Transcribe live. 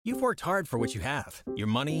You've worked hard for what you have. Your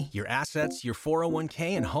money, your assets, your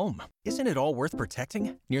 401k, and home. Isn't it all worth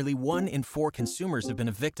protecting? Nearly 1 in 4 consumers have been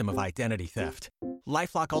a victim of identity theft.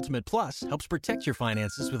 LifeLock Ultimate Plus helps protect your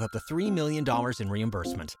finances with up to $3 million in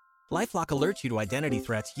reimbursement. LifeLock alerts you to identity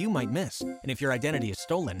threats you might miss. And if your identity is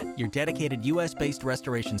stolen, your dedicated U.S.-based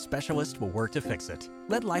restoration specialist will work to fix it.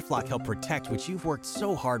 Let LifeLock help protect what you've worked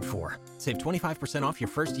so hard for. Save 25% off your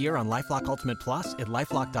first year on LifeLock Ultimate Plus at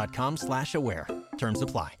LifeLock.com/aware. Terms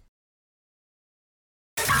apply.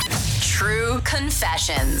 True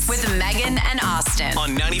Confessions with Megan and Austin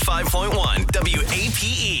on 95.1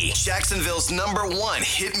 WAPE, Jacksonville's #1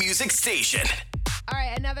 hit music station. All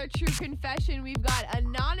right, another true confession. We've got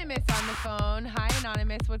Anonymous on the phone. Hi,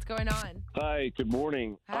 Anonymous. What's going on? Hi. Good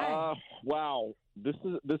morning. Hi. Wow. This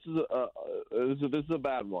is a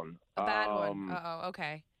bad one. A bad one. Uh-oh.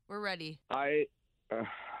 Okay. We're ready. I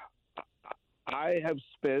have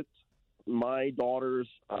spent my daughter's.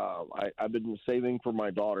 I've been saving for my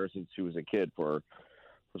daughter since she was a kid for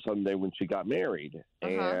someday when she got married,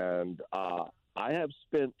 and I have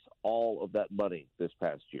spent all of that money this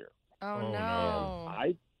past year. Oh no!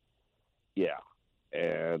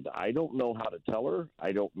 And I don't know how to tell her.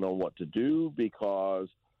 I don't know what to do because,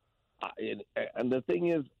 and the thing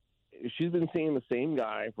is, she's been seeing the same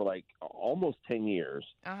guy for like almost 10 years.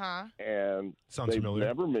 And Sounds they've familiar.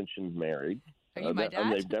 never mentioned married. Are you my dad?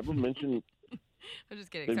 And they've never mentioned. I'm just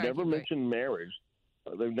kidding. They've Sorry, never keep going. mentioned marriage.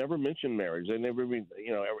 They've never mentioned marriage. They never, even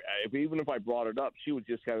if I brought it up, she would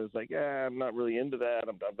just kind of like, I'm not really into that.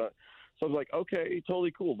 I'm not. So I was like, okay,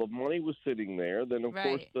 totally cool. The money was sitting there. Then, of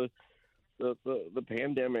course, the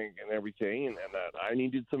pandemic and everything, and I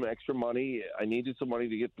needed some extra money. I needed some money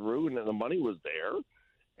to get through, and then the money was there.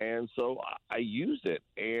 And so I used it.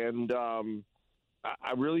 And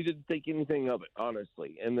I really didn't think anything of it,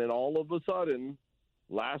 honestly. And then all of a sudden,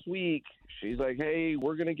 last week, she's like, hey,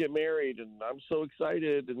 we're going to get married, and I'm so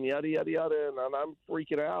excited, and yada, yada, yada, and I'm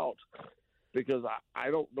freaking out. Because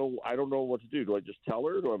I don't know what to do. Do I just tell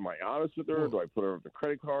her? Am I honest with her? Do I put her on the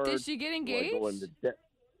credit card? Did she get engaged? Do I go into debt?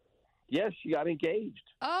 Yes, she got engaged.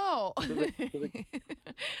 Oh. Okay.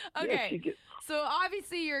 Yeah, so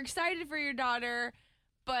obviously you're excited for your daughter,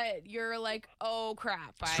 but you're like, oh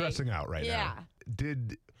crap. Stressing out right now.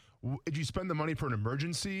 Did you spend the money for an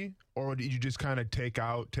emergency, or did you just kind of take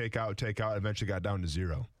out, and eventually got down to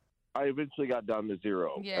zero? I eventually got down to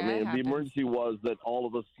zero. Yeah, I mean, it the happens. emergency was that all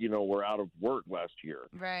of us, were out of work last year.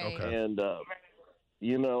 Right. Okay. And,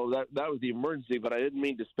 that was the emergency, but I didn't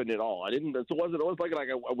mean to spend it all. I didn't. It wasn't like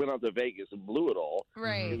I went out to Vegas and blew it all.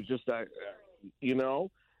 Right. It was just that, You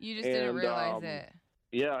just didn't realize it.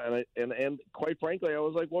 Yeah, and quite frankly, I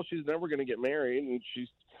was like, well, she's never going to get married, and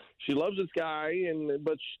she loves this guy,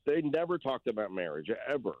 but they never talked about marriage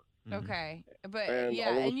ever. Okay. But And yeah,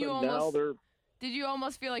 all of a and you sudden now almost they're. did you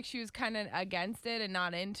almost feel like she was kind of against it and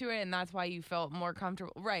not into it, and that's why you felt more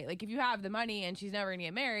comfortable? Right. Like if you have the money and she's never going to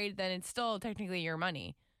get married, then it's still technically your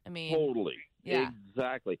money. I mean, Totally. Yeah.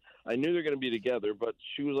 Exactly. I knew they're going to be together, but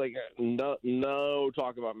she was like, no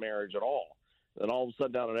talk about marriage at all. And all of a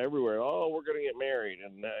sudden, down and everywhere, we're going to get married.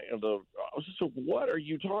 And I was just like, what are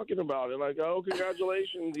you talking about? And I go,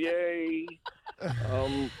 congratulations, yay.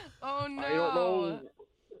 oh no. I don't know.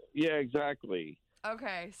 Yeah, exactly.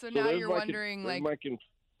 Okay, so So now there's you're my wondering, like,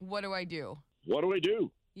 what do I do? what do I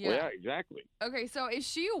do? Yeah. Well, yeah, exactly. Okay, so is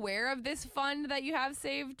she aware of this fund that you have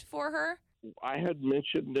saved for her? I had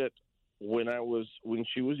mentioned it when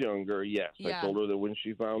she was younger. Yes, Yeah. I told her that when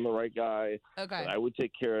she found the right guy, Okay. that I would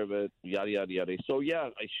take care of it. Yada yada yada. So yeah,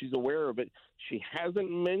 she's aware of it. She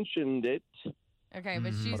hasn't mentioned it, Okay,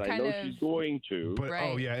 but she's but I kind know of. she's going to. But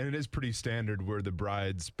Right. yeah, and it is pretty standard where the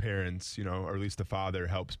bride's parents, or at least the father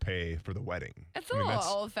helps pay for the wedding. It's a little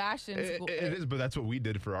old fashioned. It is, but that's what we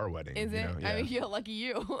did for our wedding. Is it? Yeah. I mean, you're lucky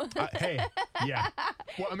you. Hey, yeah.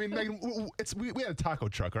 Well, I mean, Megan, we had a taco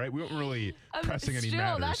truck, right? We weren't really pressing any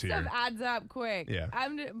Still, matters that here. stuff adds up quick. Yeah.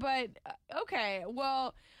 Okay.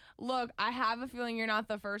 Well, look, I have a feeling you're not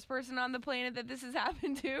the first person on the planet that this has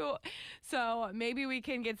happened to. So maybe we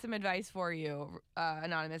can get some advice for you,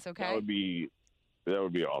 Anonymous, okay? That would be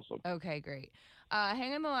awesome. Okay, great.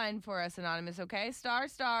 Hang on the line for us, Anonymous, okay? Star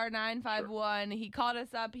 951. He called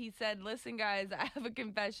us up. He said, listen, guys, I have a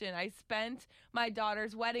confession. I spent my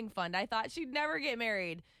daughter's wedding fund. I thought she'd never get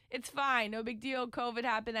married. It's fine. No big deal. COVID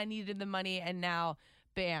happened. I needed the money. And now,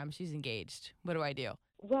 bam, she's engaged. What do I do?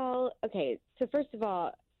 Well, okay. So first of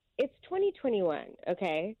all, it's 2021,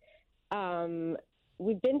 okay?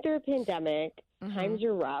 We've been through a pandemic. Mhm. Times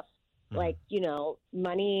are rough. Like,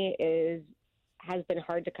 money has been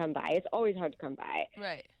hard to come by. It's always hard to come by.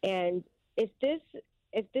 Right. And if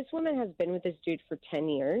this woman has been with this dude for 10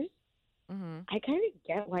 years, I kind of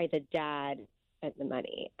get why the dad spent the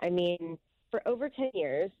money. I mean, for over 10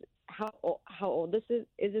 years, how old is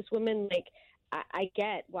this woman? Like, I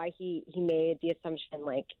get why he made the assumption,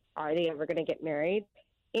 like, are they ever going to get married?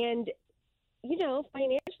 And, you know,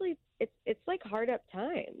 financially, it's like hard up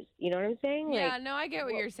times. You know what I'm saying? Yeah, like, no, I get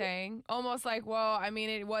what you're saying. Almost like, well, I mean,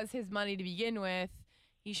 it was his money to begin with.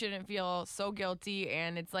 He shouldn't feel so guilty.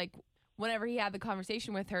 And it's like, whenever he had the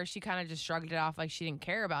conversation with her, she kind of just shrugged it off like she didn't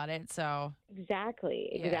care about it. So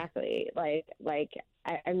Exactly. Yeah. Like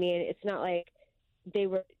I mean, it's not like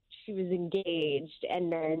she was engaged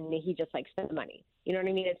and then he just like spent the money. You know what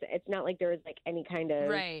I mean? It's not like there was like any kind of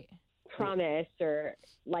right. promise or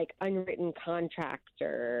like unwritten contract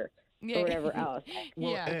or whatever else.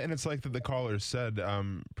 Well, Yeah. and it's like the caller said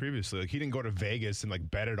previously, like he didn't go to Vegas and like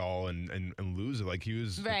bet it all and lose it. Like he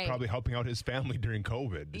was Right. probably helping out his family during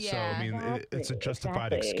COVID. So, I Yeah. mean, it's a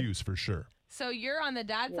justified Exactly. excuse for sure. So you're on the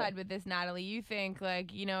dad Yeah. side with this, Natalie. You think,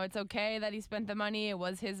 like, you know, it's okay that he spent the money. It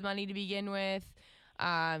was his money to begin with.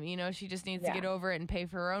 You know, she just needs to Yeah. get over it and pay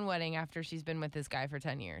for her own wedding after she's been with this guy for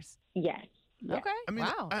 10 years. Yes. Yeah. Okay. I mean,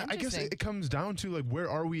 wow. I guess Interesting. it comes down to like, where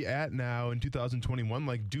are we at now in 2021?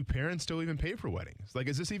 Like, do parents still even pay for weddings? Like,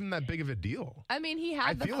 is this even that big of a deal? I mean, he I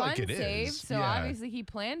had the feel funds like it saved, is. so Yeah. obviously he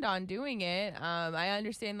planned on doing it. I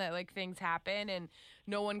understand that like things happen, and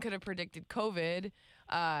no one could have predicted COVID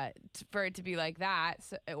for it to be like that,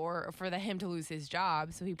 so, or for him to lose his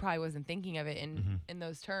job. So he probably wasn't thinking of it in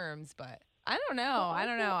those terms. But I don't know.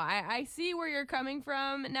 I see where you're coming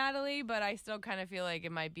from, Natalie, but I still kind of feel like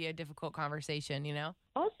it might be a difficult conversation. You know?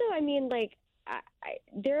 Also, I mean, like,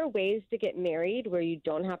 there are ways to get married where you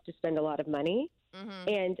don't have to spend a lot of money. Mm-hmm.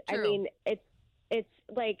 And I True. mean, it's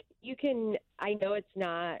like you can. I know it's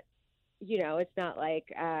not. You know, it's not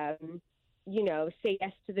like. You know, say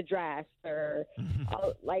yes to the dress or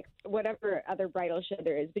like whatever other bridal show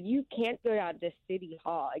there is, but you can't go out to City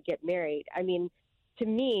Hall and get married. I mean, to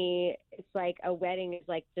me, it's like a wedding is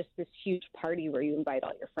like just this huge party where you invite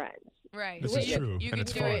all your friends. Right. This So is you, true, you and can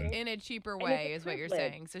it's do fun. it in a cheaper And way, it's a is what you're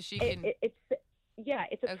privilege. saying. So she can.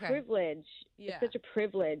 It's a Okay. privilege. Yeah. It's such a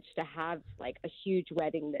privilege to have like a huge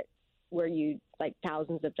wedding where you like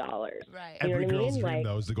thousands of dollars. Right. You know Every what I girl's mean? dream, Like-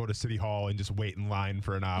 though, is to go to City Hall and just wait in line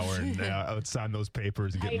for an hour and sign those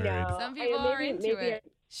papers and get I married. know. Some people are into maybe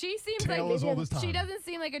it. She seems Tale like as old as she time. doesn't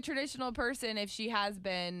seem like a traditional person if she has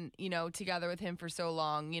been, you know, together with him for so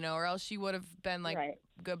long, you know, or else she would have been like Right.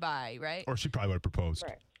 goodbye, right? Or she probably would have proposed.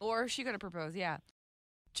 Right. Or she could have proposed, yeah.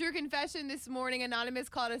 True confession this morning. Anonymous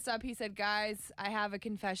called us up. He said, guys, I have a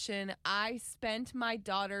confession. I spent my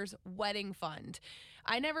daughter's wedding fund.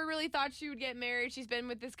 I never really thought she would get married. She's been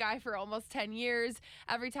with this guy for almost 10 years.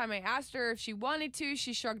 Every time I asked her if she wanted to,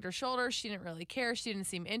 she shrugged her shoulders. She didn't really care. She didn't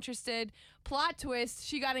seem interested. Plot twist,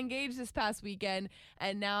 she got engaged this past weekend,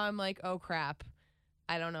 and now I'm like, oh, crap.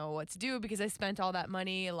 I don't know what to do because I spent all that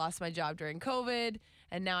money. I lost my job during COVID,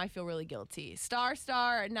 and now I feel really guilty. Star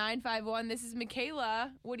 951. This is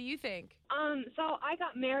Michaela. What do you think? So I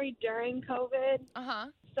got married during COVID. Uh-huh.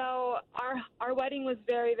 So our wedding was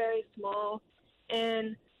very, very small.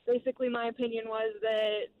 And basically my opinion was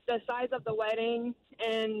that the size of the wedding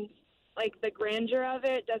and like the grandeur of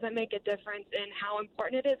it doesn't make a difference in how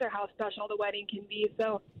important it is or how special the wedding can be.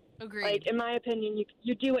 So Agreed. like in my opinion,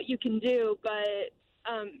 you do what you can do, but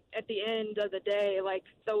at the end of the day, like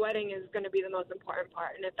the wedding is going to be the most important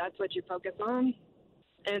part. And if that's what you focus on,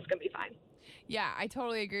 then it's going to be fine. Yeah, I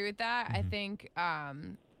totally agree with that. I think,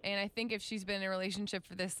 and I think if she's been in a relationship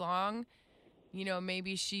for this long, you know,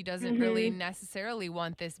 maybe she doesn't really necessarily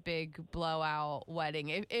want this big blowout wedding.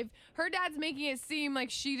 If her dad's making it seem like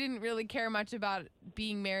she didn't really care much about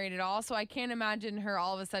being married at all, so I can't imagine her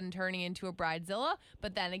all of a sudden turning into a bridezilla.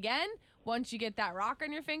 But then again, once you get that rock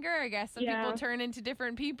on your finger, I guess some people turn into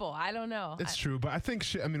different people. I don't know. It's true, but I think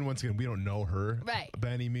I mean, once again, we don't know her Right.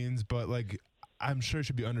 by any means, but like, I'm sure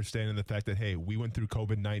she'd be understanding the fact that, hey, we went through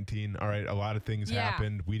COVID-19. All right, a lot of things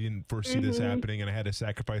happened. We didn't foresee this happening, and I had to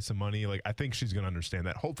sacrifice some money. Like, I think she's going to understand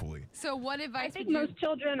that, hopefully. So what I advice think would you... most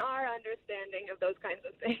children are understanding of those kinds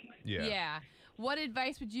of things. Yeah. What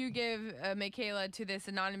advice would you give, Michaela, to this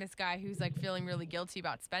anonymous guy who's like feeling really guilty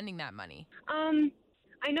about spending that money?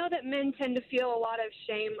 I know that men tend to feel a lot of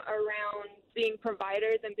shame around being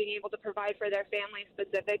providers and being able to provide for their family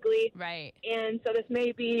specifically. Right. And so this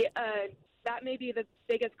may be that may be the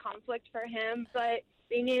biggest conflict for him, but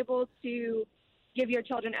being able to give your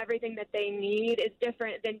children everything that they need is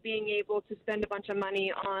different than being able to spend a bunch of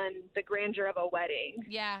money on the grandeur of a wedding.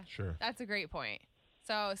 Yeah. Sure. That's a great point.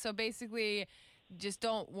 So basically, just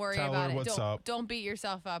don't worry Tell about her it. what's up. Don't beat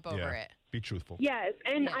yourself up over it. Be truthful. Yes,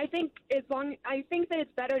 and Yeah. I think that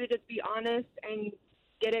it's better to just be honest and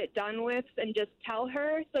get it done with and just tell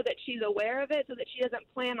her so that she's aware of it, so that she doesn't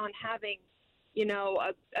plan on having, you know,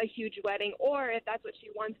 a huge wedding, or if that's what she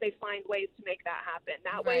wants, they find ways to make that happen.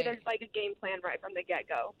 That way there's like a game plan right from the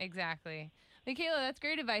get-go. Exactly. Michaela, that's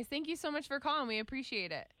great advice. Thank you so much for calling. We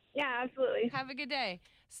appreciate it. Yeah, absolutely. Have a good day.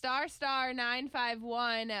 Star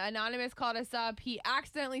 951 Anonymous called us up. He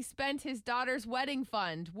accidentally spent his daughter's wedding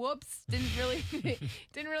fund. Whoops. Didn't really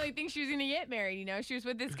think she was going to get married. You know, she was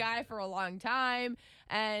with this guy for a long time,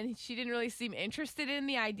 and she didn't really seem interested in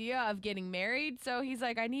the idea of getting married. So he's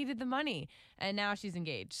like, I needed the money. And now she's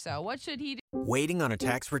engaged. So what should he do? Waiting on a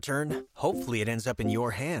tax return? Hopefully it ends up in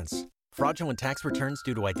your hands. Fraudulent tax returns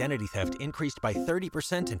due to identity theft increased by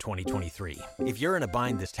 30% in 2023. If you're in a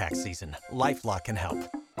bind this tax season, LifeLock can help.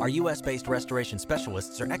 Our U.S.-based restoration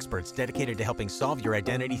specialists are experts dedicated to helping solve your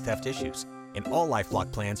identity theft issues. And all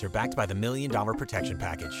LifeLock plans are backed by the $1 Million Protection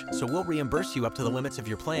Package. So we'll reimburse you up to the limits of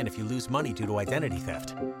your plan if you lose money due to identity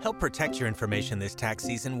theft. Help protect your information this tax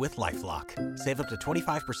season with LifeLock. Save up to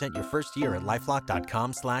 25% your first year at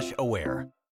LifeLock.com/aware.